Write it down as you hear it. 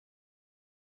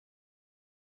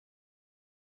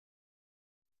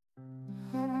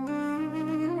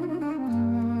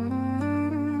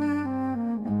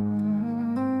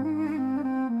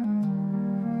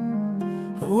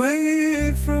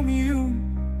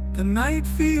the night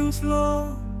feels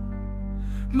long.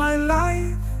 My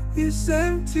life is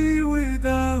empty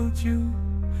without you.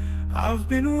 I've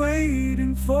been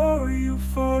waiting for you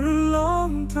for a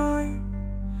long time.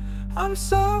 I'm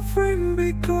suffering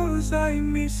because I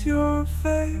miss your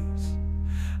face.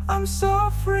 I'm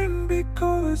suffering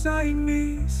because I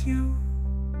miss you.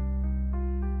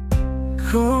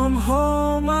 Come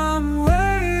home, I'm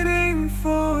waiting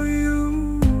for you.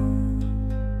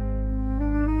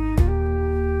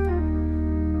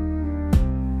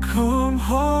 Come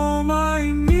home,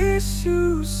 I miss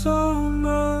you so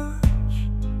much.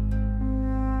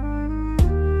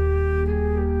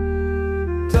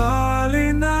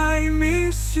 Darling, I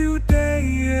miss you day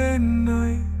and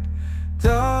night.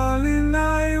 Darling,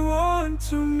 I want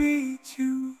to meet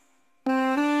you.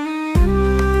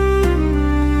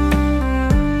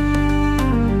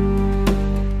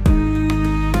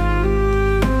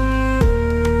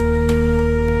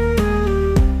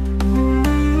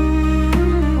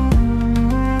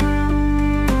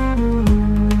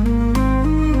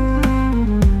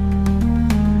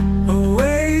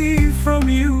 Away from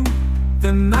you,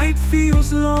 the night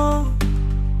feels long.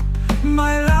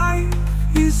 My life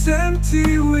is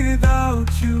empty without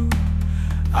you.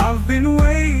 I've been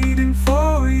waiting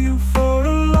for you for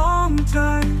a long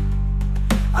time.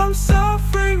 I'm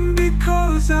suffering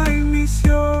because I miss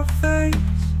your face.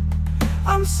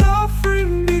 I'm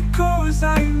suffering because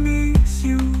I miss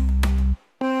you.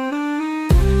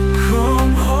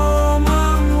 Come home,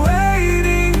 I'm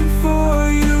waiting for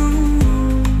you.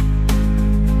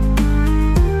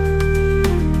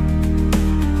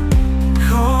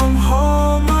 Come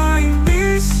home, I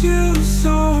miss you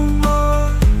so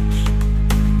much.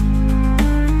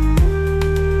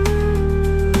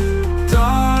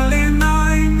 Darling,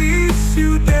 I miss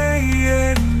you day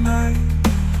and night.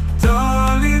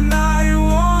 Darling, I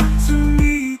want to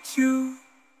meet you.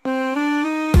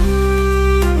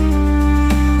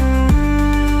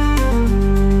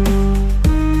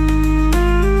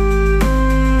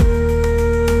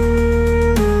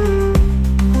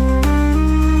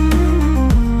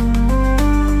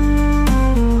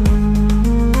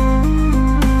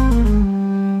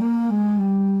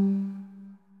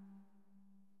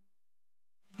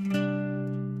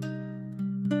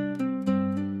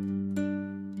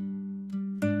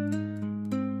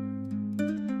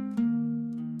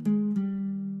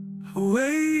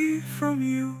 Away from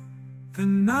you, the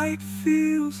night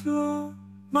feels long.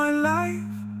 My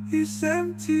life is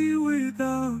empty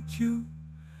without you.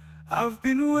 I've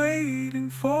been waiting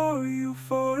for you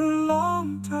for a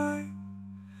long time.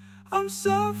 I'm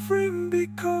suffering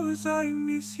because I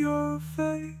miss your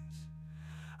face.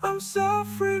 I'm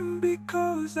suffering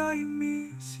because I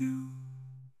miss you.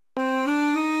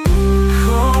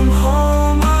 Come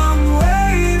home, I'm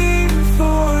waiting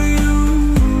for you.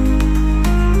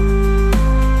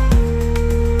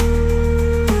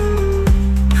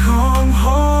 Come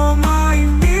home, I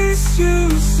miss you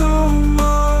so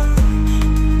much.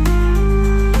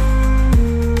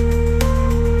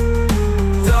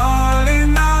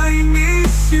 Darling, I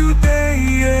miss you day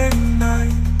and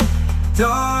night.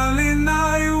 Darling,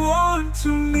 I want to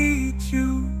meet you.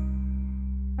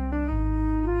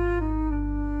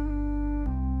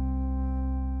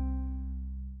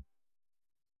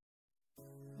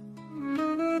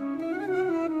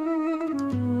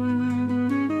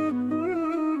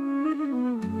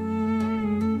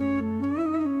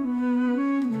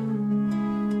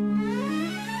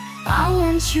 I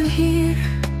want you here.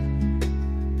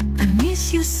 I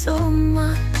miss you so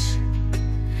much.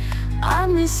 I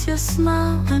miss your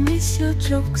smile, I miss your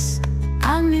jokes,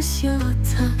 I miss your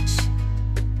touch,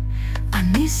 I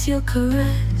miss your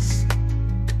caress,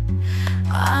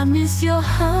 I miss your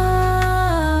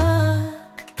hug.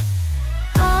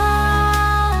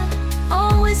 I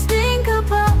always think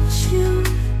about you.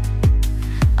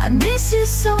 I miss you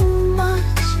so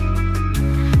much.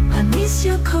 I miss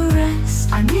your caress,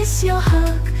 I miss your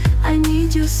hug, I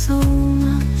need you so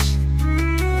much.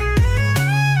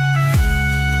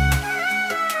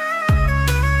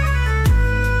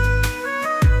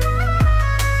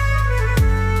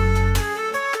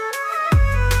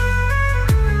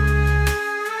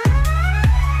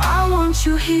 I want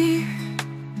you here.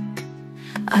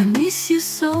 I miss you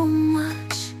so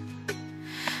much.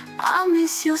 I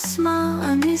miss your smile,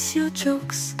 I miss your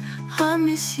jokes, I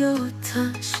miss your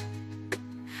touch,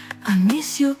 I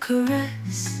miss your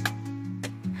caress,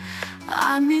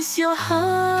 I miss your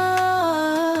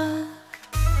hug.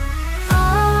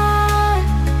 I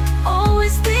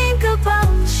always think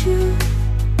about you.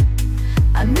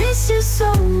 I miss you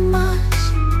so much.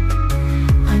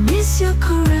 I miss your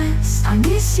caress, I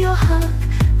miss your hug,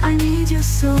 I need you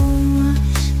so much.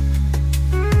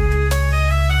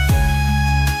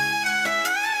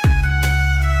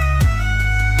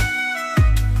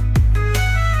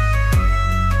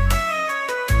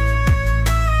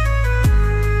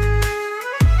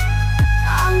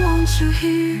 I want you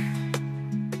here,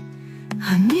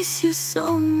 I miss you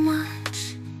so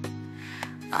much.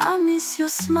 I miss your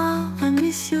smile, I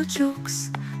miss your jokes,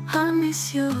 I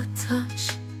miss your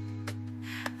touch,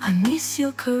 I miss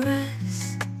your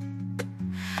caress,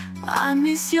 I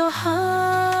miss your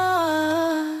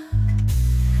hug.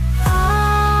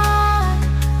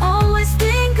 I always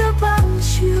think about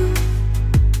you,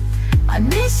 I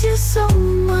miss you so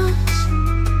much.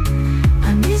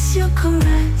 I miss your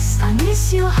caress, I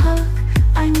miss your hug,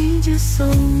 I need you so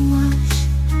much.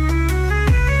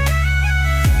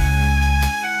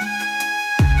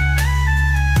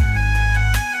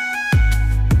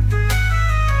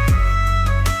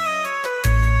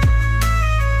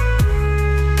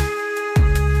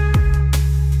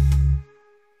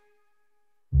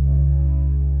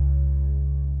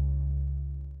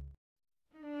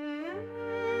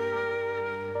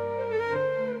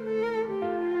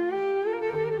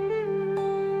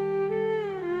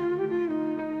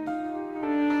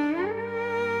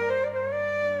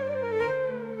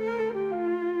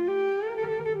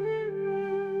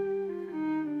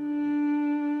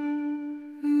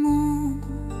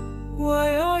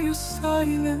 Why are you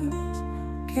silent?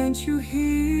 Can't you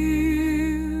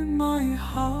hear my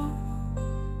heart?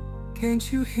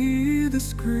 Can't you hear the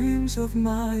screams of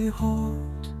my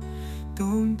heart?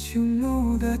 Don't you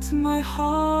know that my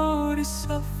heart is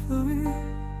suffering?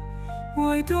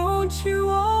 Why don't you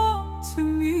want to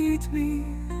meet me?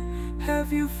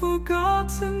 Have you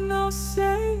forgotten our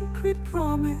sacred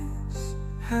promise?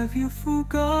 Have you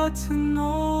forgotten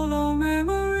all our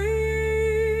memories?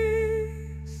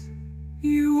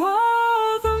 You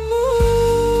are the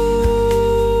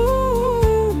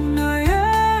moon, I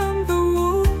am the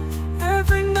wolf.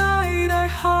 Every night I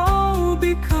howl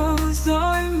because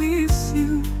I miss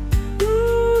you.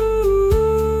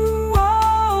 You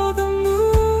are the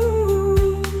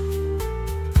moon,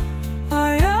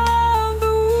 I am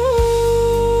the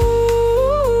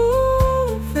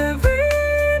wolf. Every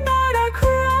night I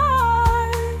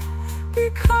cry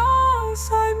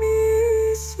because I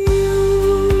miss you.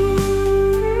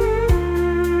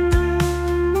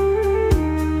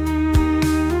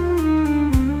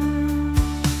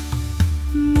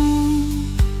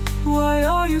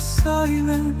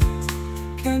 Silent,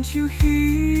 can't you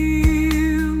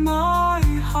hear my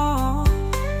heart?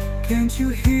 Can't you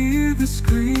hear the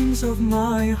screams of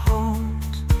my heart?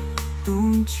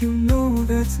 Don't you know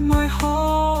that my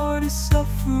heart is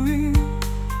suffering?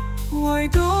 Why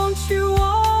don't you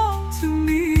want to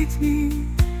meet me?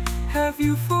 Have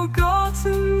you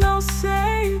forgotten our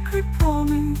sacred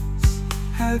promise?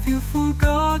 Have you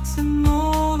forgotten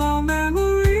all our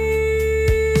memories?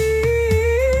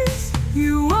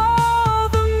 You are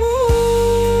the moon,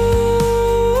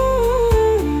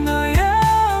 I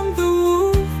am the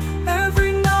wolf.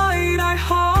 Every night I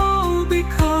howl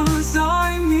because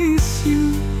I miss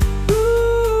you.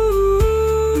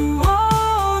 You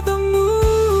are the moon,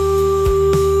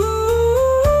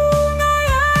 I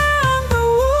am the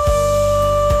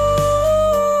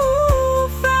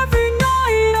wolf. Every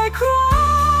night I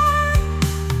cry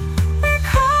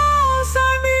because I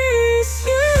miss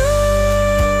you.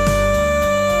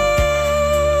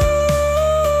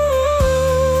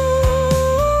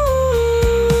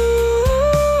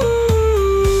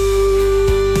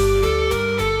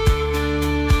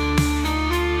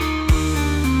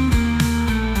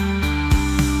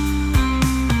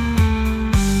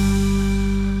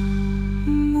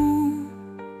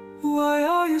 Why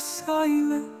are you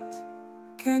silent?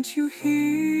 Can't you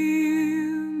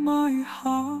hear my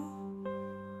heart?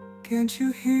 Can't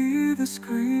you hear the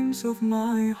screams of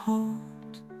my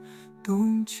heart?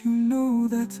 Don't you know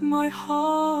that my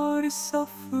heart is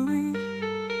suffering?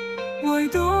 Why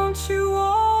don't you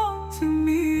want to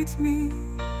meet me?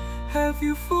 Have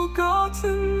you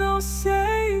forgotten our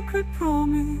sacred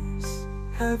promise?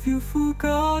 Have you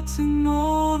forgotten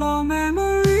all our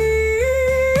memories?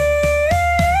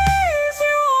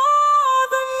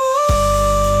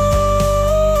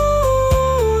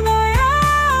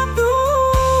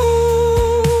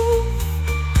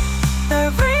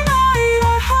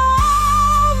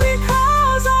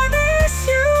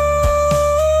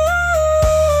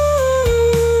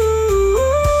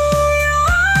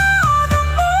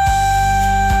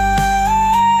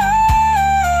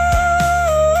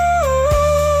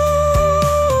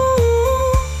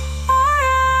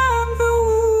 I am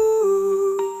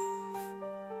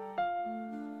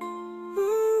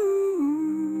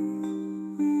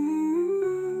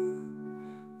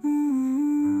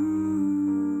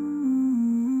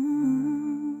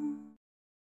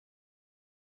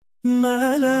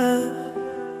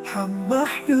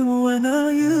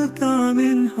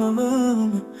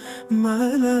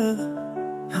My love,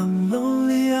 I'm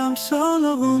lonely, I'm so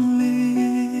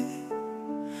lonely.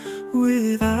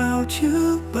 Without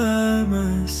you by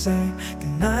my side, the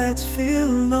nights feel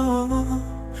long.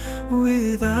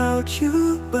 Without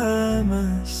you by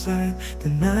my side, the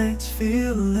nights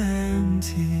feel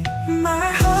empty.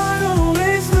 My heart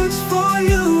always looks for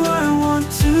you, I want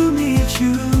to meet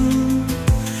you.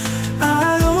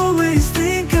 I always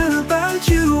think about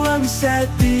you, I'm sad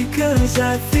because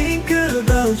I think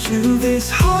about you. This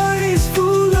heart is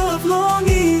full of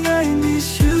longing, I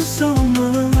miss you so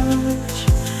much.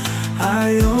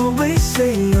 I always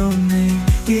say your name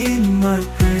in my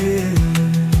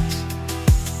prayers.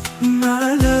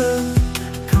 My love,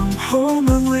 come home,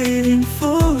 I'm waiting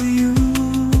for you.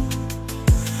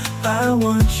 I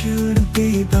want you to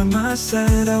be by my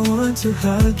side, I want to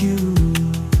hug you.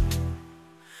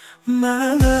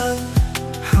 My love,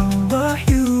 how are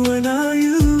you, when are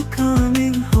you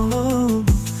coming home?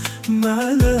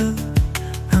 My love,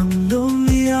 I'm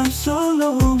lonely, I'm so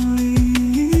lonely.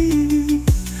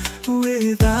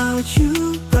 Without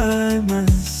you by my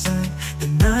side, the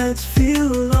nights feel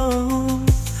long.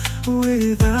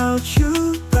 Without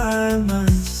you by my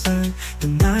side, the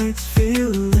nights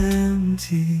feel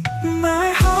empty. My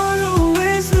heart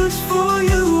always looks for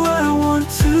you, I want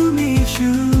to meet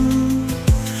you.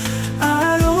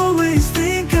 I always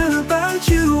think about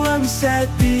you, I'm sad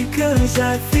because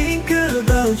I think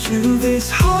about you. This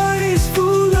heart is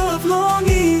full of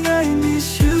longing, I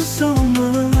miss you so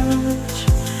much.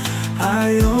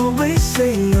 I always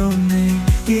say your name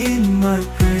in my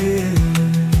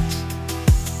prayers.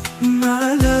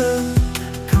 My love,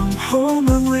 come home,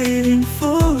 I'm waiting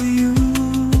for you.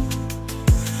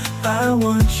 I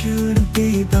want you to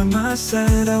be by my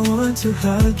side, I want to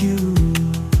hug you.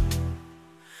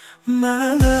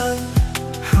 My love,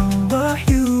 how are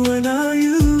you, when are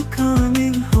you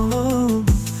coming home?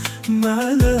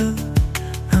 My love,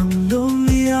 I'm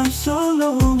lonely, I'm so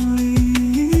lonely.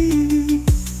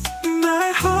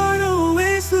 My heart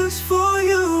always looks for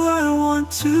you, I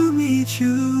want to meet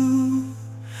you.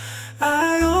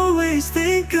 I always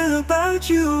think about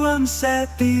you, I'm sad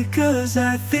because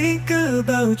I think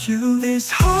about you.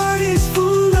 This heart is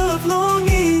full of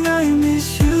longing, I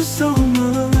miss you so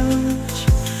much.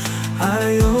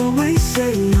 I always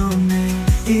say your name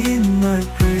in my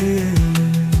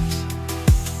prayers.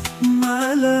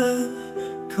 My love,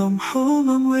 come home,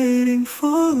 I'm waiting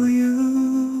for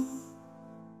you.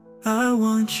 I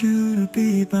want you to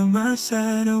be by my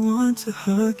side, I want to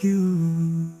hug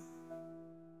you.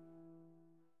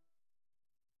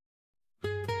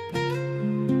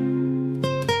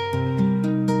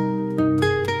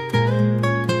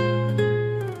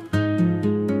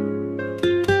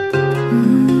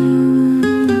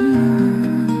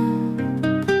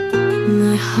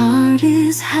 My heart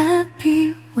is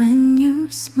happy when you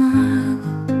smile.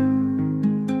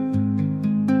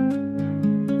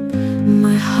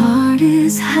 My heart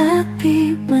is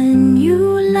happy when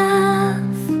you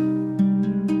laugh.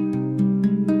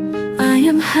 I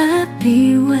am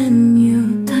happy when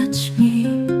you touch me.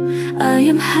 I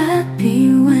am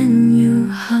happy when you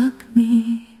hug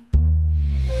me.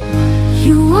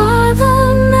 You are the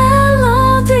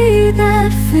melody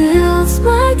that fills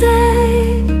my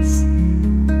days.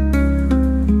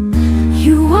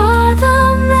 You are the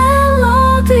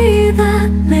melody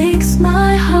that makes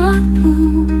my heart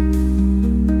move.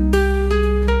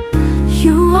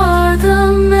 You are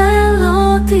the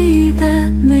melody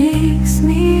that makes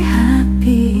me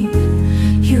happy.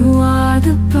 You are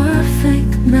the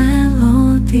perfect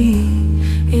melody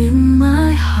in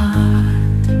my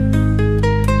heart.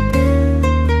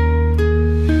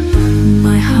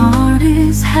 My heart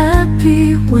is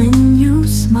happy when you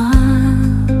smile.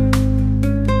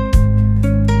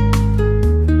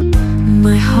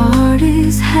 My heart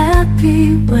is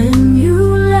happy when you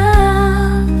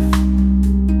laugh.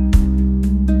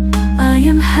 I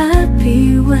am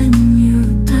happy when you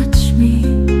touch me.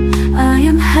 I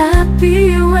am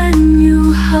happy when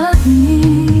you hug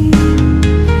me.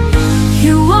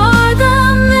 You are the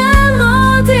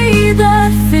melody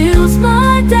that fills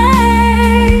my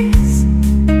days.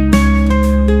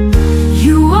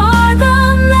 You are the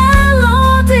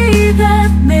melody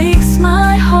that makes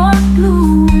my heart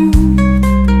bloom.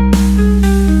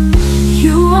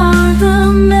 You are the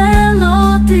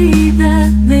melody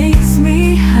that makes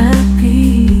me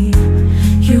happy.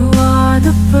 You are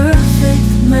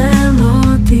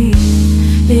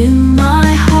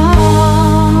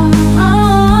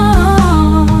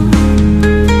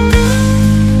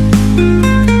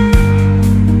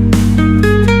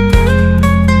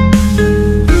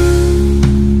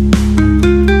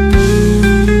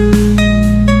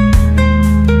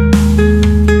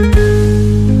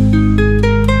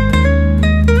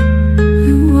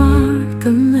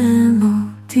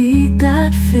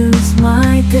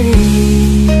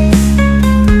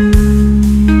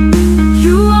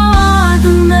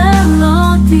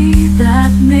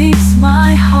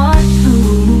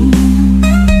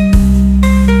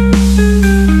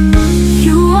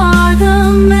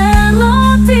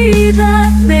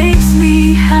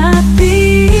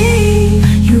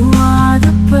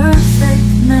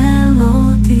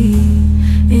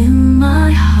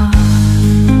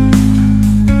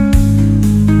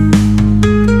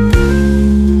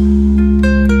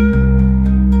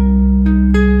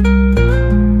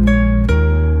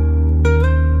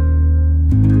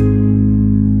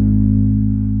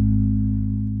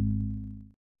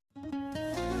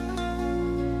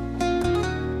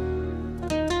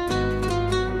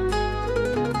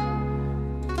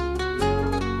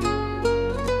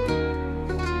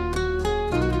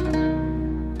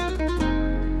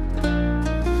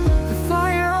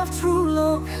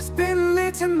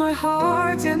my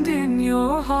heart and in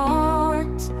your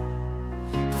heart.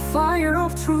 The fire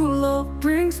of true love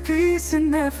brings peace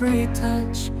in every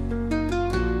touch.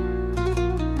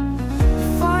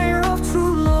 The fire of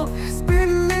true love has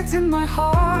been lit in my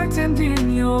heart and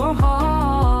in your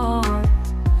heart.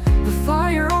 The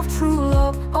fire of true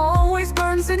love always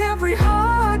burns in every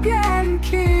hug and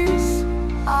kiss.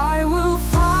 I will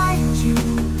find you,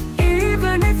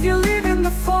 even if you live in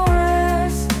the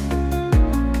forest.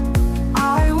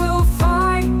 I will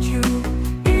find you,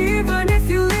 even if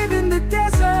you live in the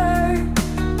desert.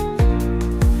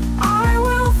 I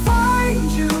will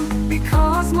find you,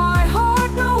 because my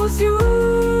heart knows you.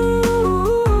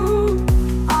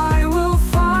 I will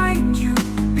find you,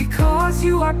 because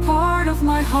you are part of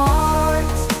my heart.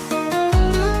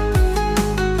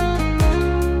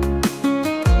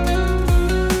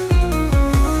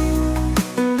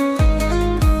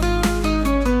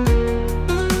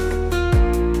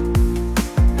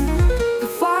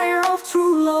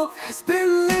 Has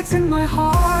been lit in my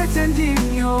heart and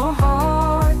in your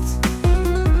heart.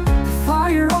 The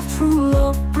fire of true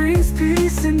love brings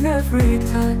peace in every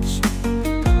touch.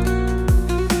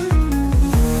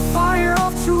 The fire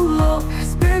of true love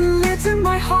has been lit in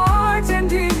my heart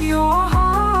and in your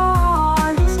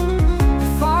heart.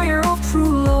 The fire of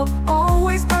true love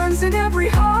always burns in every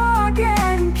hug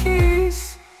and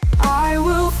kiss. I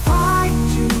will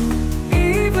find you,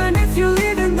 even if you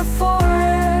live in the forest.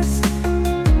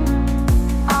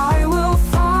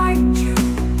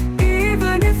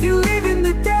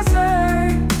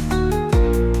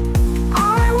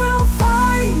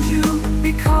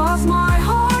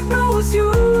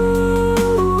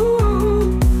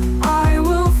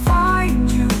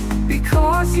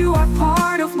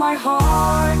 My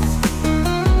heart.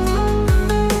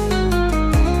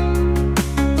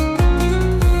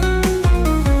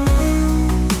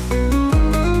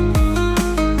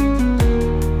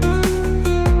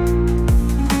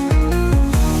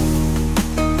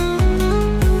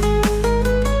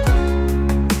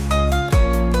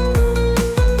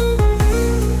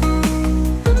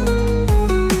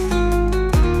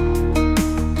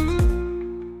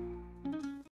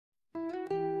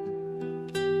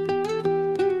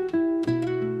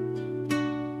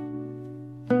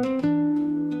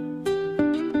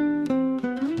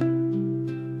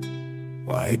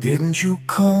 Why didn't you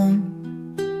come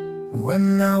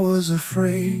when I was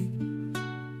afraid?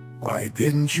 Why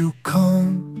didn't you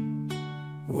come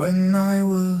when I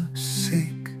was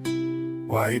sick?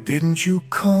 Why didn't you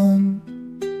come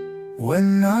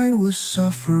when I was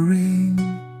suffering?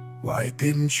 Why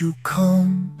didn't you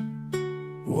come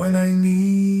when I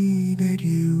needed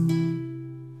you?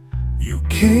 You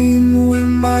came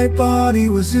when my body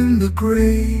was in the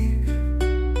grave.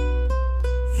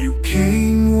 You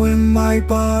came when my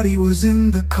body was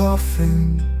in the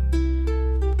coffin.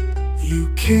 You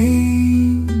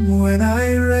came when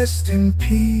I rest in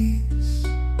peace.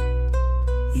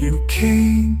 You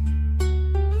came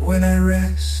when I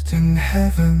rest in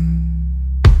heaven.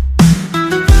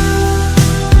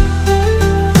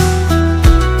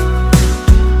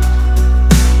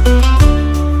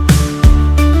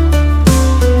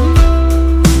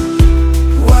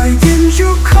 Why didn't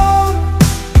you come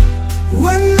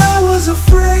when I was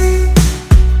afraid?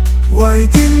 Why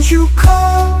didn't you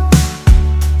come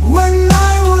when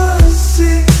I was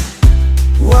sick?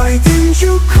 Why didn't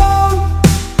you come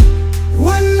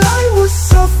when I was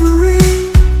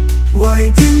suffering? Why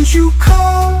didn't you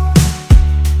come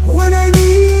when I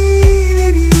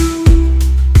needed you?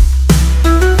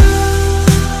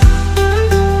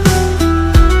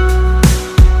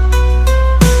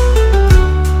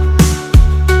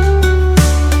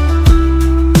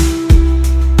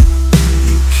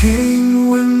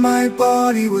 My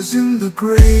body was in the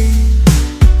grave.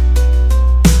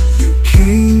 You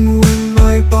came when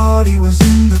my body was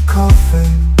in the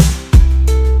coffin.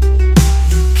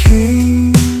 You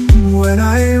came when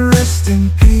I rest in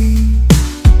peace.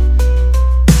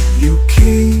 You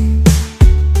came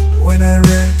when I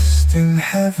rest in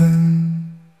heaven.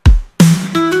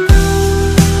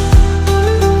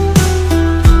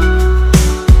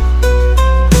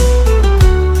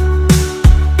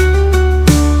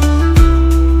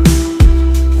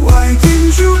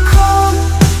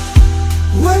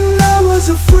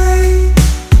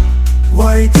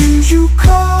 Why didn't you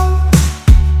come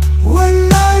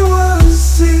when I was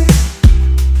sick?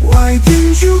 Why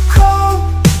didn't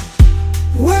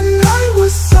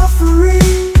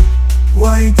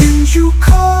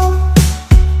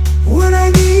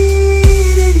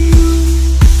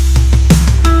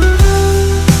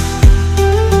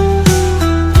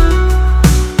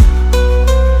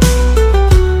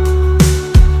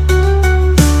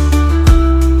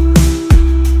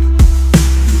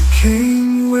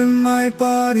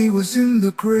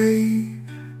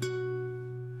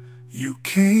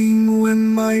came when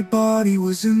my body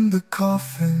was in the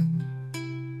coffin.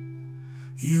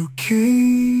 You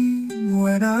came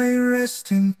when I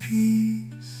rest in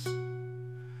peace.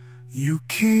 You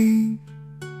came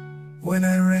when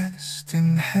I rest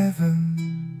in heaven.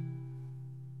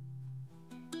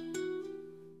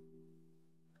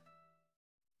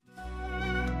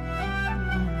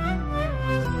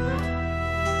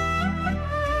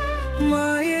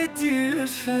 My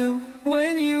tears fell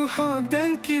when you hugged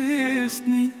and kissed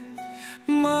me.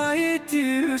 My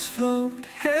tears flowed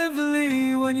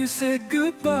heavily when you said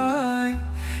goodbye.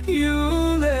 You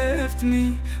left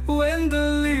me when the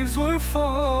leaves were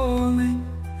falling.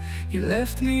 You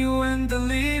left me when the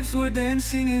leaves were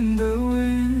dancing in the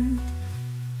wind.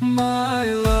 My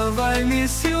love, I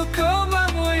miss you, come,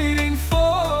 I'm waiting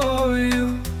for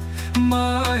you.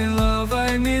 My love,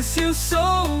 I miss you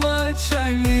so much,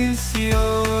 I miss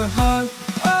your hug.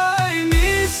 I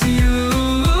miss you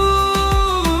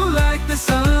like the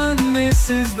sun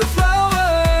misses the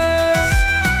flowers.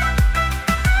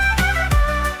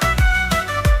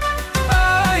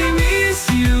 I miss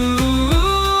you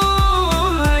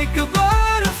like a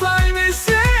butterfly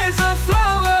misses a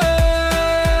flower.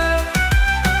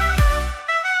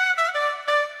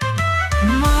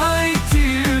 My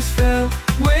tears fell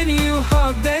when you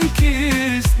hugged and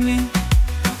kissed me.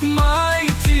 My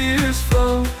tears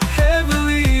flowed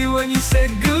heavily when you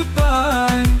said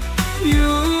goodbye. You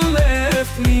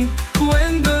left me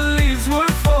when the leaves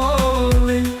were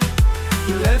falling.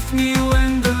 You left me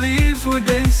when the leaves were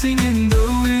dancing in the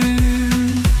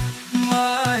wind.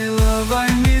 My love, I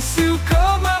miss you,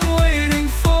 come, I'm waiting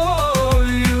for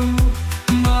you.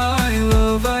 My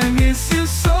love, I miss you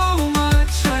so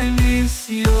much, I miss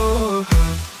your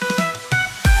hug.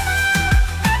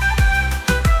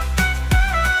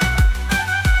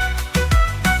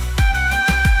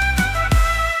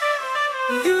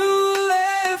 You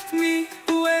left me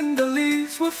when the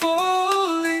leaves were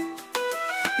falling.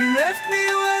 You left me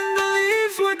when the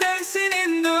leaves were dancing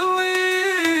in the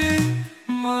wind.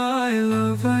 My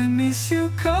love, I miss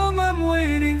you, come, I'm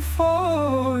waiting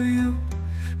for you.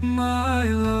 My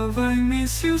love, I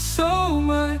miss you so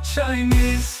much, I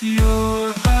miss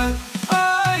your hug.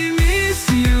 I miss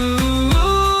you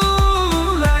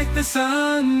like the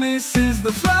sun misses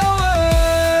the flowers.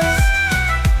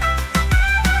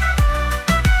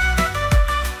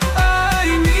 I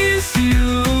miss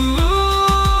you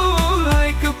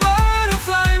like a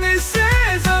butterfly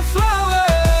misses a flower.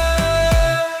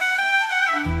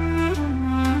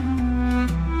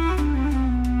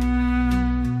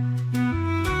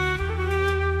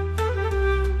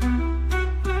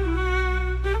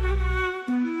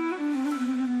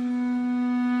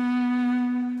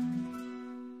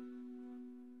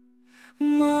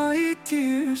 My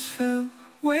tears fell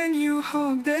when you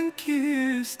hugged and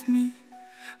kissed me.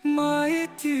 My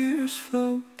tears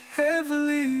flowed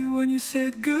heavily when you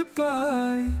said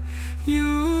goodbye.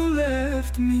 You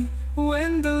left me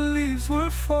when the leaves were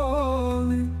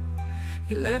falling.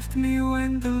 You left me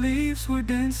when the leaves were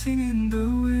dancing in the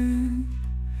wind.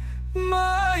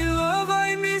 My love,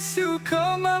 I miss you,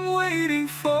 come, I'm waiting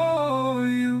for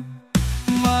you.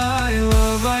 My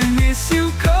love, I miss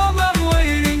you, come, I'm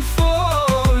waiting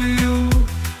for you.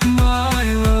 My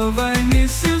love, I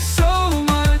miss you so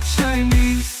much, I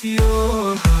miss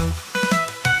your hug.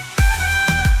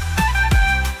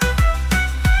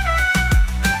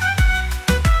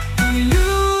 You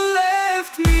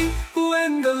left me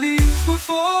when the leaves were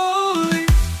falling.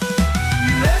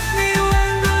 You left me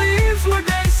when the leaves were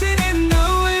dancing in the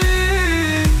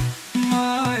wind.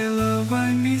 My love,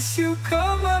 I miss you,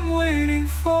 come, I'm waiting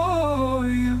for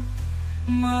you.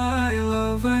 My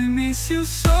love, I miss you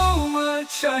so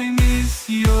much, I miss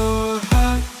your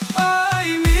hug.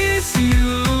 I miss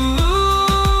you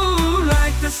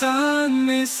like the sun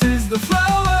misses the flowers.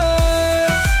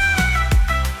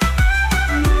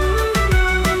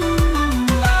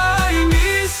 I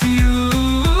miss you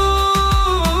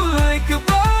like a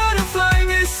butterfly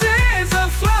misses a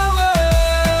flower.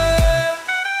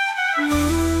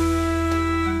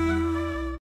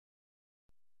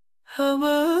 I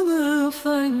will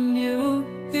find you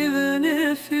even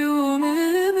if you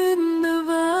live in the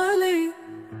valley.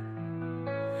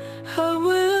 I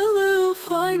will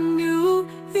find you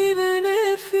even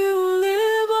if you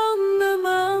live on the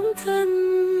mountain.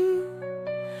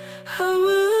 I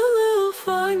will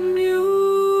find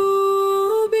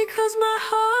you because my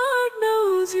heart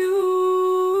knows you.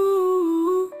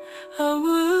 I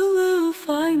will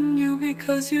find you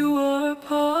because you are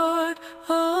part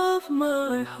of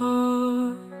my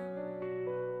heart.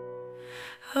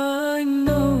 I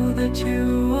know that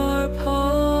you are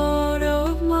part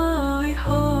of my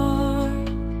heart.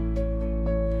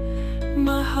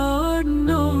 My heart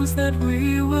knows that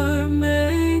we were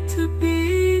made to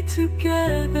be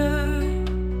together.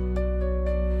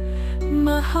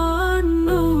 My heart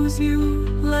knows you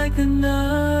like the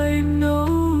night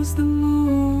knows the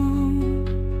moon.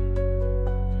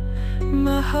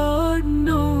 My heart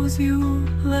knows you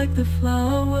like the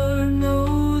flower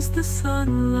knows the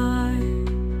sunlight.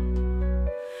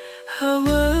 How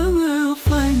I will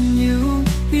find you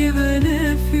even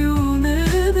if you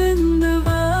live in the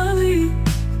valley.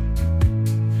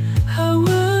 How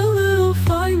I will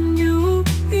find you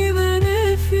even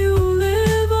if you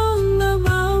live on the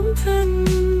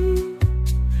mountain.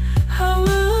 How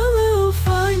I will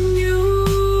find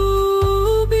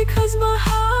you because my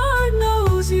heart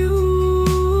knows you.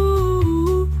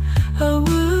 How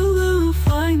I will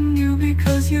find you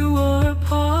because you are a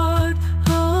part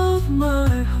of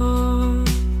my heart.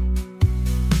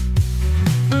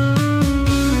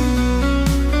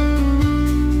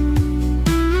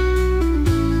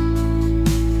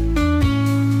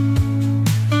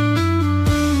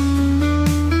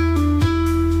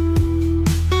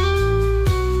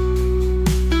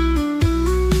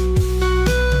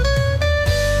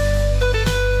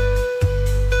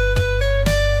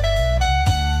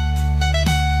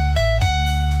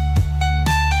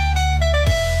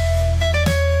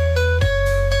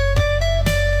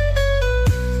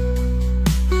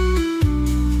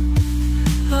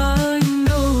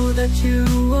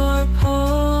 You are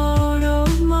part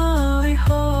of my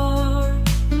heart.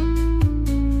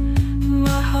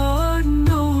 My heart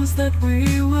knows that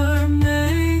we were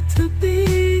made to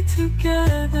be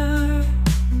together.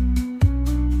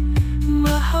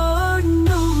 My heart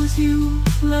knows you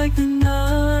like the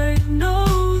night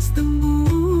knows the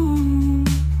moon.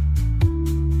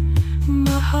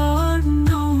 My heart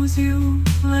knows you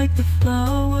like the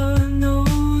flower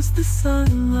knows the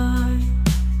sunlight.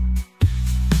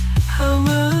 How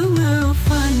I will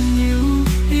find you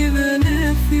even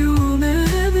if you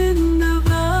live in the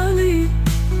valley.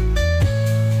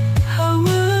 How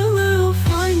I will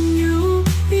find you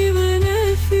even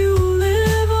if you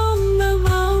live on the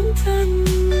mountain.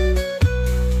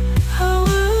 How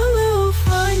I will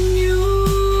find you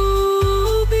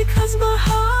because my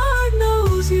heart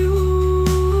knows you.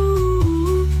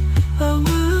 How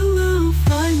I will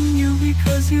find you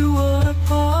because you are a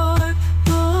part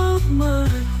of my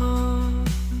heart.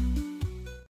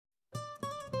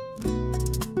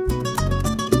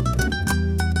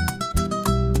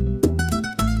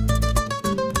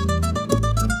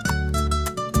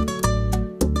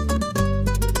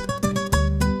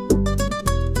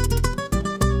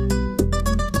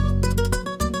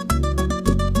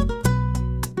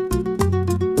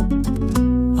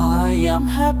 I'm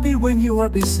happy when you are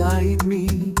beside me.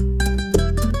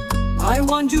 I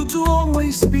want you to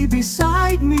always be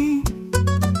beside me.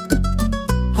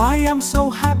 I am so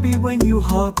happy when you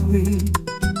hug me.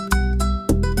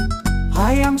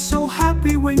 I am so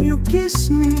happy when you kiss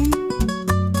me.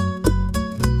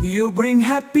 You bring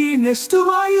happiness to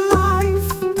my life.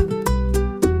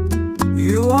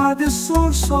 You are the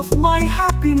source of my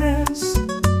happiness.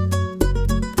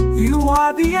 You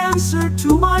are the answer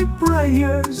to my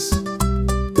prayers.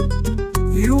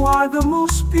 You are the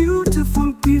most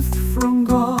beautiful gift from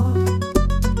God.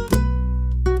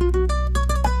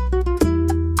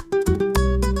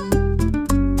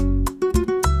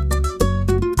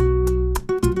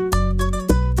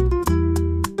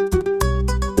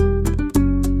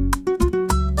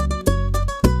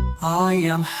 I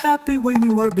am happy when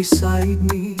you are beside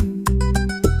me.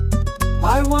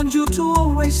 I want you to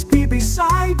always be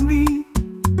beside me.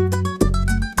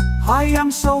 I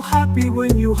am so happy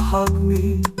when you hug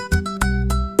me.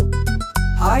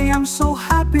 I am so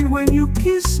happy when you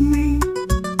kiss me.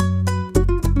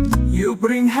 You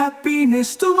bring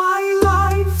happiness to my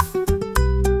life.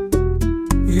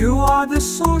 You are the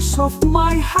source of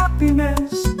my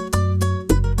happiness.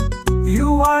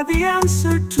 You are the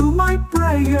answer to my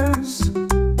prayers.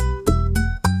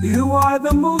 You are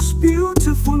the most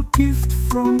beautiful gift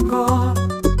from God.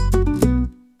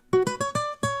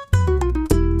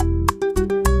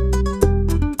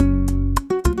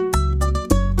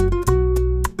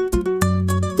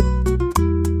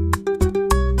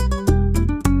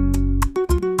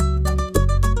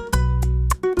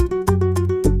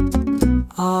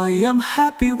 I am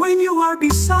happy when you are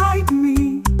beside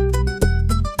me.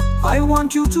 I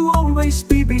want you to always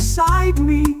be beside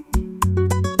me.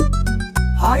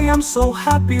 I am so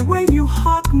happy when you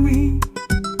hug me.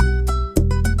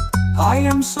 I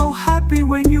am so happy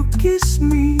when you kiss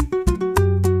me.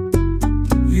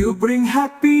 You bring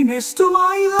happiness to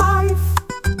my life.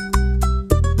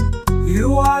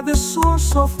 You are the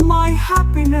source of my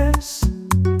happiness.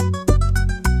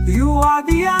 You are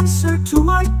the answer to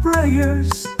my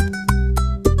prayers.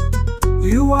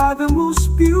 You are the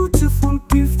most beautiful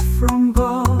gift from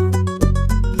God.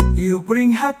 You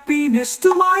bring happiness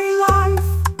to my life.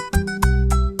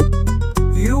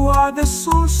 You are the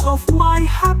source of my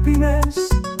happiness.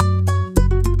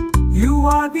 You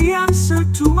are the answer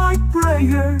to my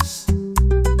prayers.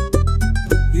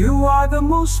 You are the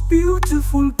most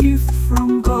beautiful gift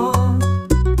from God.